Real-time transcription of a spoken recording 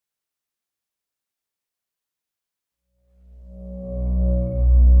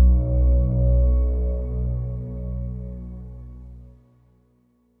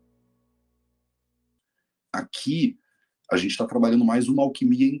aqui a gente está trabalhando mais uma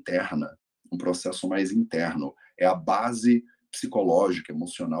alquimia interna, um processo mais interno. É a base psicológica,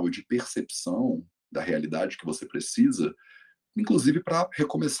 emocional e de percepção da realidade que você precisa, inclusive para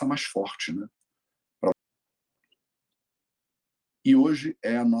recomeçar mais forte, né? E hoje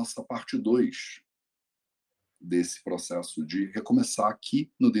é a nossa parte 2 desse processo de recomeçar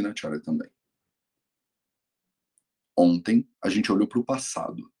aqui no Dinacharya também. Ontem a gente olhou para o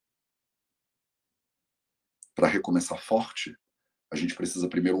passado. Para recomeçar forte, a gente precisa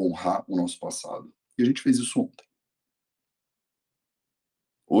primeiro honrar o nosso passado. E a gente fez isso ontem.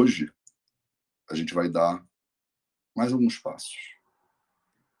 Hoje, a gente vai dar mais alguns passos.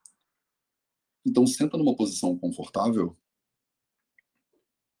 Então, senta numa posição confortável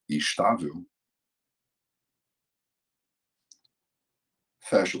e estável.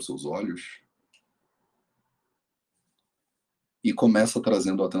 Fecha os seus olhos. E começa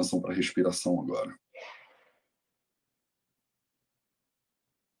trazendo a atenção para a respiração agora.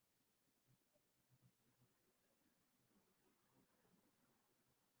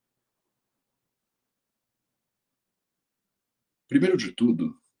 Primeiro de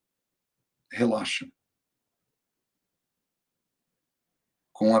tudo, relaxa.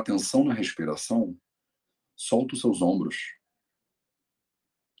 Com atenção na respiração, solta os seus ombros.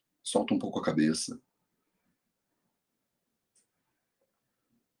 Solta um pouco a cabeça.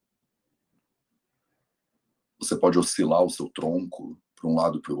 Você pode oscilar o seu tronco para um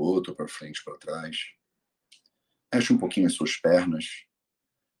lado, para o outro, para frente, para trás. Mexe um pouquinho as suas pernas,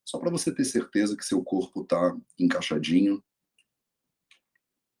 só para você ter certeza que seu corpo está encaixadinho,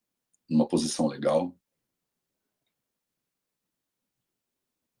 numa posição legal.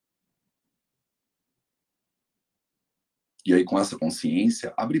 E aí, com essa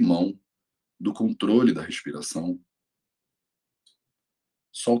consciência, abre mão do controle da respiração.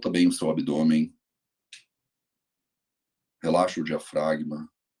 Solta bem o seu abdômen. Relaxa o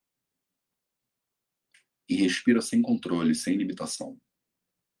diafragma. E respira sem controle, sem limitação.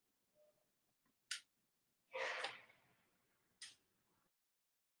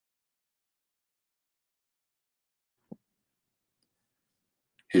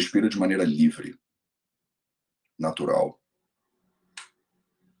 Respira de maneira livre, natural.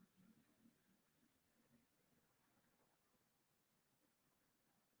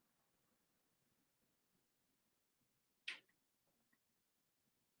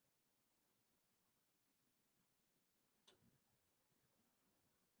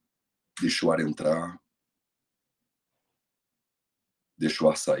 Deixa o ar entrar. Deixa o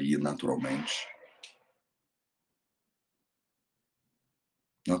ar sair naturalmente.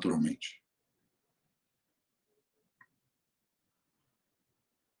 Naturalmente.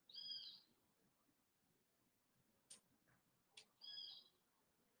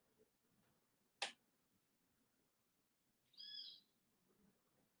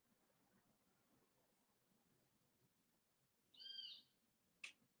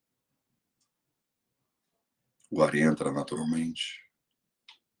 O ar entra naturalmente.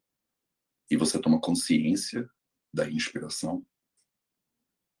 E você toma consciência da inspiração.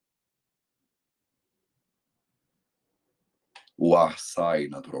 O ar sai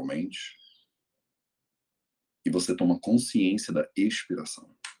naturalmente. E você toma consciência da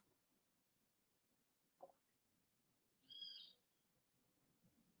expiração.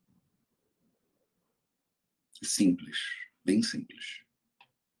 Simples, bem simples.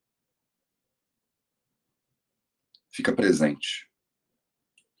 Fica presente.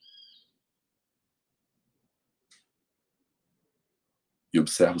 E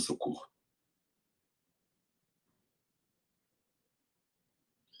observa o seu corpo.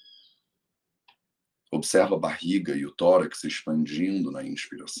 Observa a barriga e o tórax expandindo na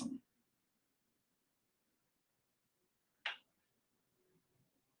inspiração.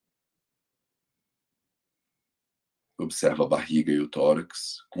 Observa a barriga e o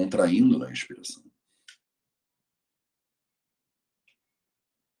tórax contraindo na inspiração.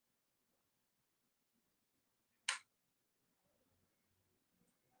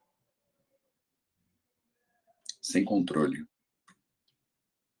 Sem controle.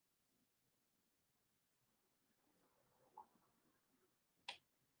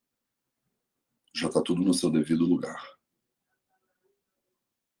 Já está tudo no seu devido lugar.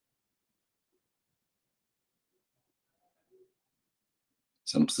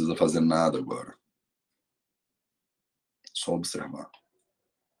 Você não precisa fazer nada agora. Só observar.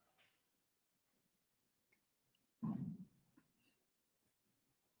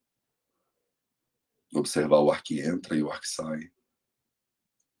 Observar o ar que entra e o ar que sai.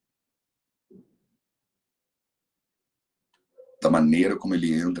 Da maneira como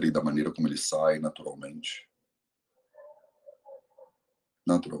ele entra e da maneira como ele sai naturalmente.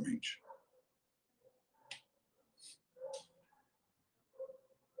 naturalmente.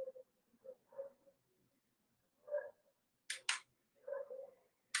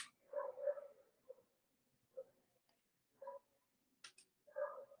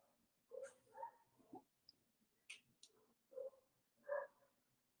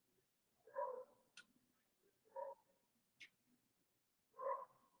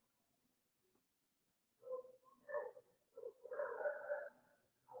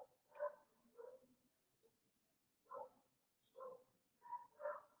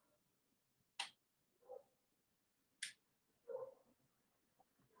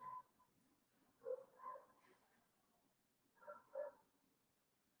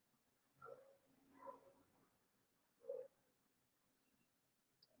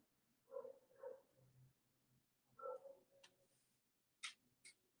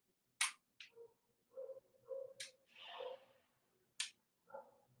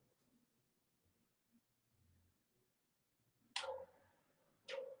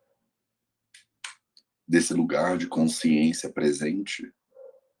 Desse lugar de consciência presente,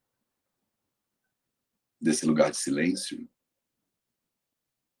 desse lugar de silêncio,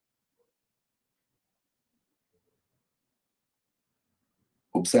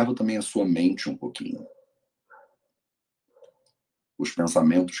 observa também a sua mente um pouquinho, os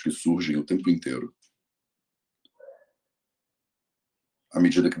pensamentos que surgem o tempo inteiro. À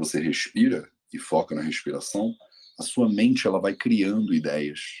medida que você respira e foca na respiração, a sua mente ela vai criando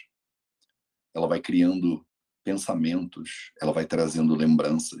ideias, ela vai criando pensamentos, ela vai trazendo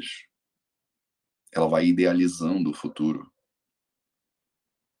lembranças, ela vai idealizando o futuro,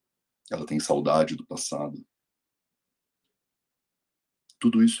 ela tem saudade do passado.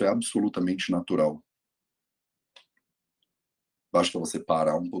 Tudo isso é absolutamente natural. Basta você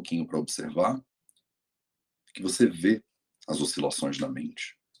parar um pouquinho para observar que você vê as oscilações da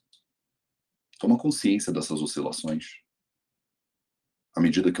mente. Toma consciência dessas oscilações. À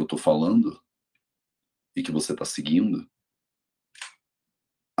medida que eu estou falando e que você está seguindo,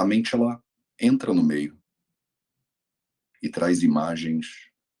 a mente ela entra no meio e traz imagens,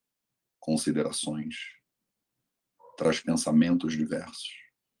 considerações, traz pensamentos diversos.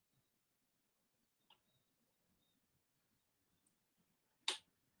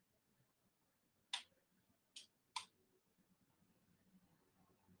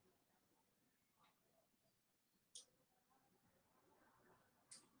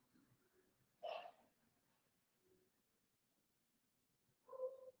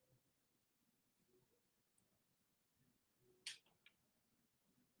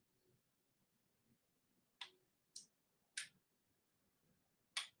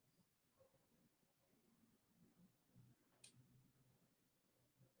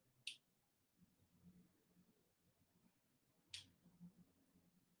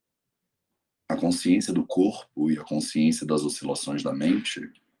 A consciência do corpo e a consciência das oscilações da mente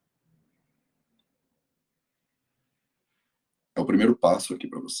é o primeiro passo aqui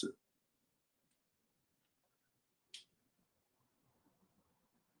para você.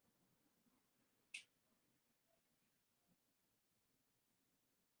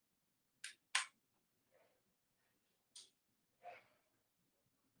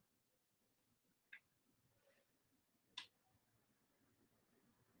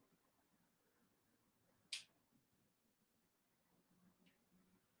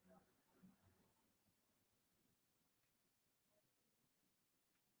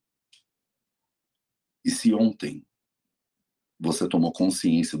 E se ontem você tomou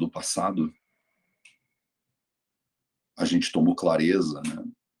consciência do passado, a gente tomou clareza,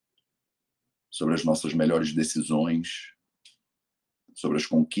 né, sobre as nossas melhores decisões, sobre as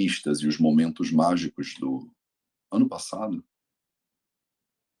conquistas e os momentos mágicos do ano passado.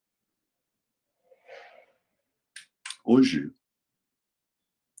 Hoje,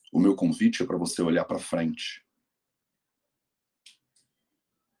 o meu convite é para você olhar para frente,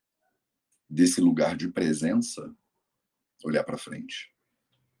 desse lugar de presença, olhar para frente.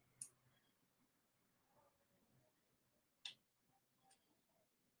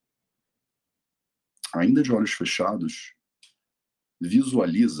 Ainda de olhos fechados,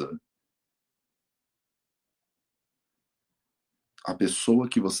 visualiza a pessoa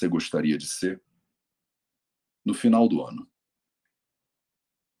que você gostaria de ser no final do ano.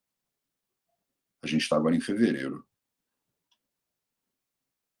 A gente está agora em fevereiro.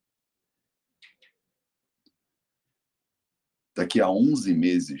 Daqui a 11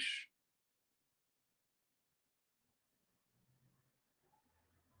 meses,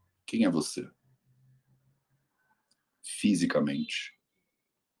 quem é você? Fisicamente,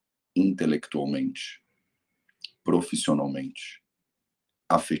 intelectualmente, profissionalmente.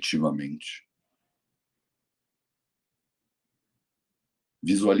 afetivamente.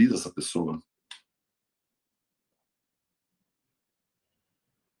 Visualiza essa pessoa.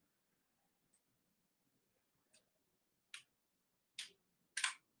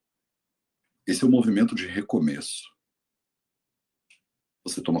 Esse é o movimento de recomeço.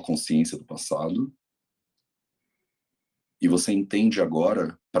 Você toma consciência do passado e você entende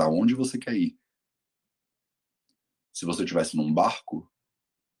agora para onde você quer ir. Se você estivesse num barco,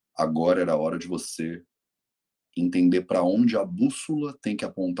 agora era a hora de você entender para onde a bússola tem que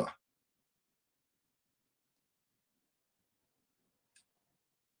apontar.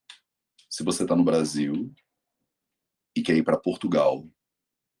 Se você está no Brasil e quer ir para Portugal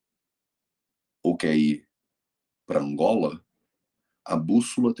ou quer ir para Angola, a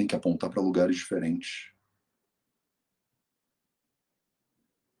bússola tem que apontar para lugares diferentes.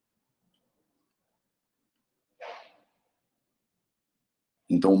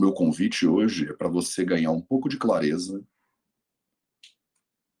 Então, o meu convite hoje é para você ganhar um pouco de clareza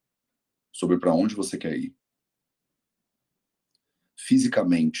sobre para onde você quer ir.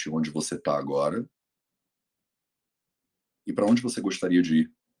 Fisicamente, onde você está agora e para onde você gostaria de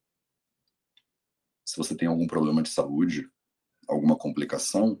ir. Se você tem algum problema de saúde, alguma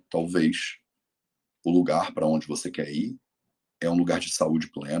complicação, talvez o lugar para onde você quer ir é um lugar de saúde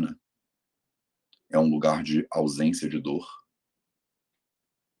plena, é um lugar de ausência de dor.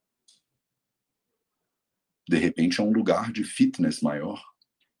 De repente, é um lugar de fitness maior,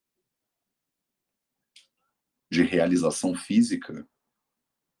 de realização física,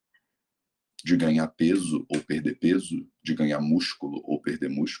 de ganhar peso ou perder peso, de ganhar músculo ou perder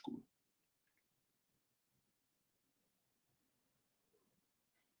músculo.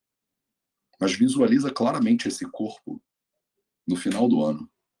 Mas visualiza claramente esse corpo no final do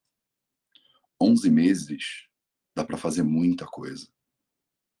ano. 11 meses, dá para fazer muita coisa.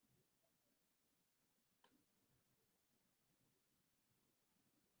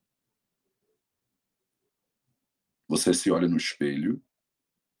 Você se olha no espelho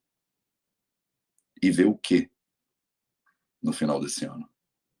e vê o quê no final desse ano?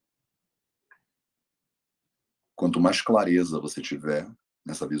 Quanto mais clareza você tiver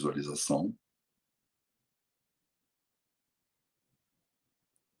nessa visualização,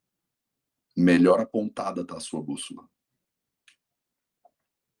 melhor apontada está a sua bússola.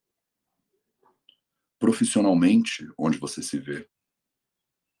 Profissionalmente, onde você se vê.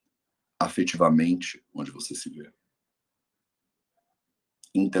 Afetivamente, onde você se vê.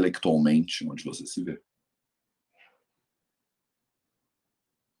 Intelectualmente, onde você se vê.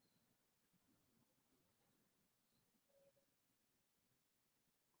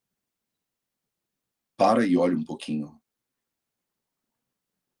 Para e olha um pouquinho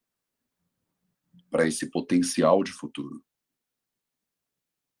para esse potencial de futuro.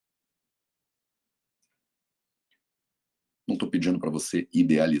 Não estou pedindo para você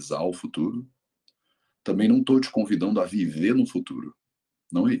idealizar o futuro. Também não estou te convidando a viver no futuro.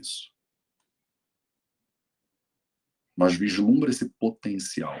 Não é isso. Mas vislumbra esse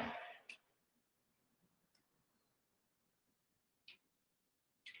potencial.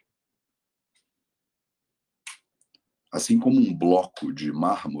 Assim como um bloco de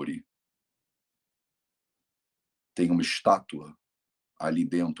mármore tem uma estátua ali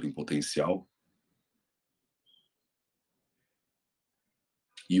dentro em potencial,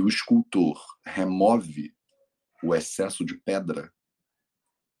 e o escultor remove o excesso de pedra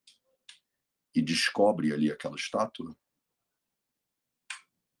e descobre ali aquela estátua,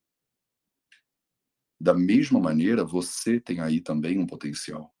 da mesma maneira você tem aí também um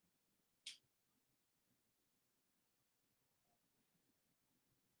potencial.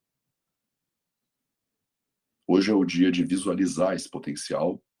 Hoje é o dia de visualizar esse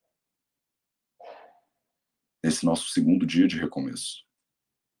potencial nesse nosso segundo dia de recomeço.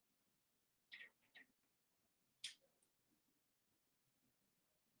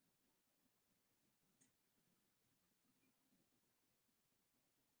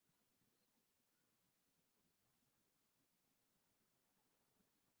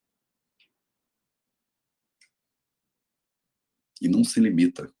 E não se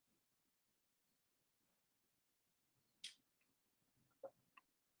limita.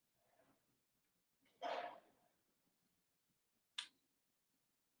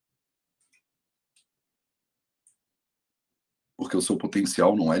 Porque o seu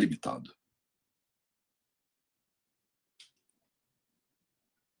potencial não é limitado.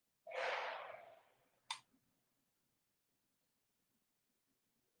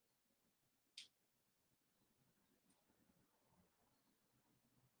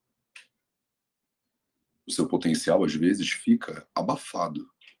 O seu potencial, às vezes, fica abafado.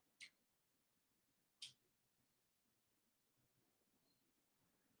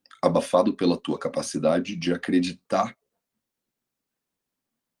 Abafado pela tua capacidade de acreditar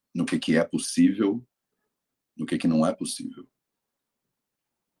no que é possível, no que não é possível.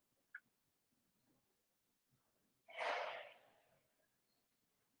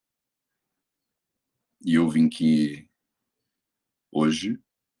 E eu vim aqui hoje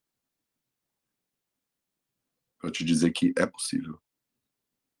para te dizer que é possível.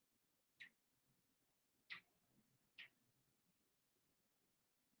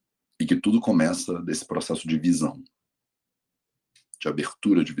 E que tudo começa desse processo de visão, de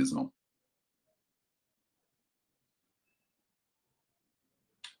abertura de visão.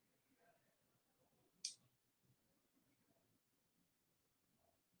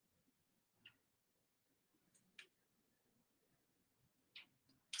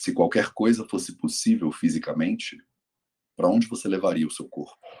 Se qualquer coisa fosse possível fisicamente, para onde você levaria o seu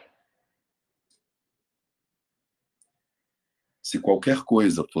corpo? Se qualquer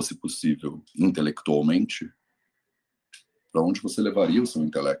coisa fosse possível intelectualmente, para onde você levaria o seu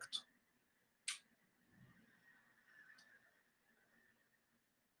intelecto?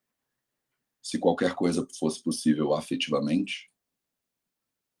 Se qualquer coisa fosse possível afetivamente,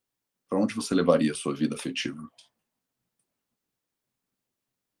 para onde você levaria a sua vida afetiva?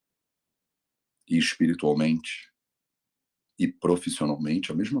 E espiritualmente e profissionalmente,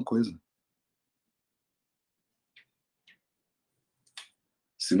 a mesma coisa.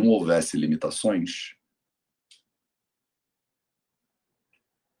 Se não houvesse limitações,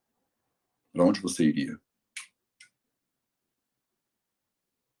 para onde você iria?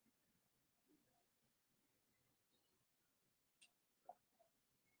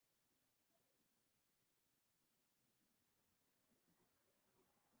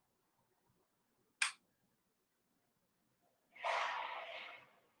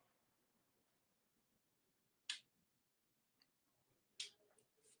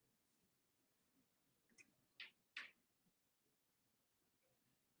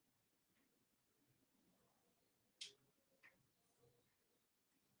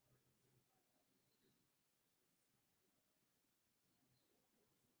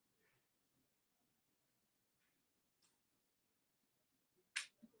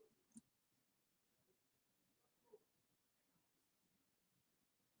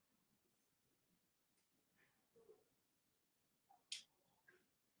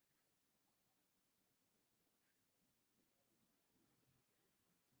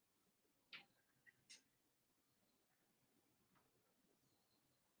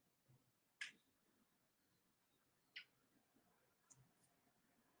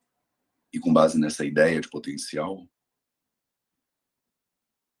 E com base nessa ideia de potencial,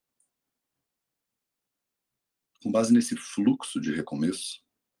 com base nesse fluxo de recomeço,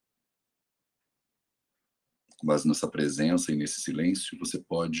 com base nessa presença e nesse silêncio, você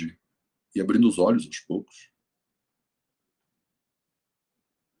pode ir abrindo os olhos aos poucos.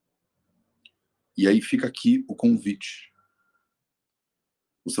 E aí fica aqui o convite.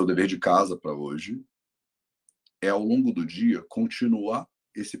 O seu dever de casa para hoje é, ao longo do dia, continuar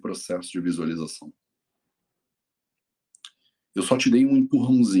esse processo de visualização. Eu só te dei um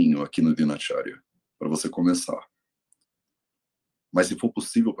empurrãozinho aqui no Dinacharya, para você começar. Mas se for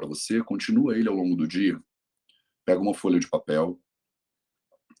possível para você, continua ele ao longo do dia. Pega uma folha de papel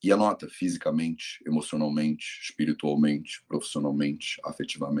e anota fisicamente, emocionalmente, espiritualmente, profissionalmente,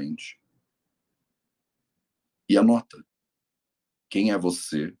 afetivamente. E anota quem é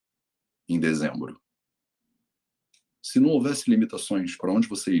você em dezembro. Se não houvesse limitações, para onde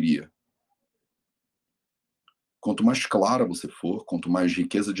você iria? Quanto mais clara você for, quanto mais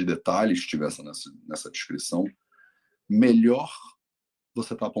riqueza de detalhes tivesse nessa descrição, melhor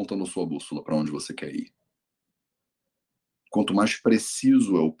você está apontando a sua bússola para onde você quer ir. Quanto mais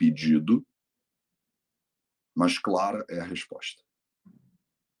preciso é o pedido, mais clara é a resposta.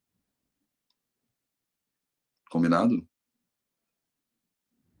 Combinado?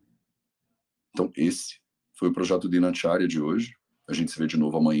 Então, esse foi o projeto Dinacharya de hoje. A gente se vê de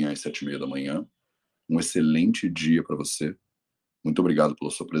novo amanhã às 7h30 da manhã. Um excelente dia para você. Muito obrigado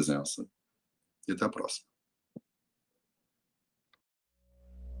pela sua presença. E até a próxima.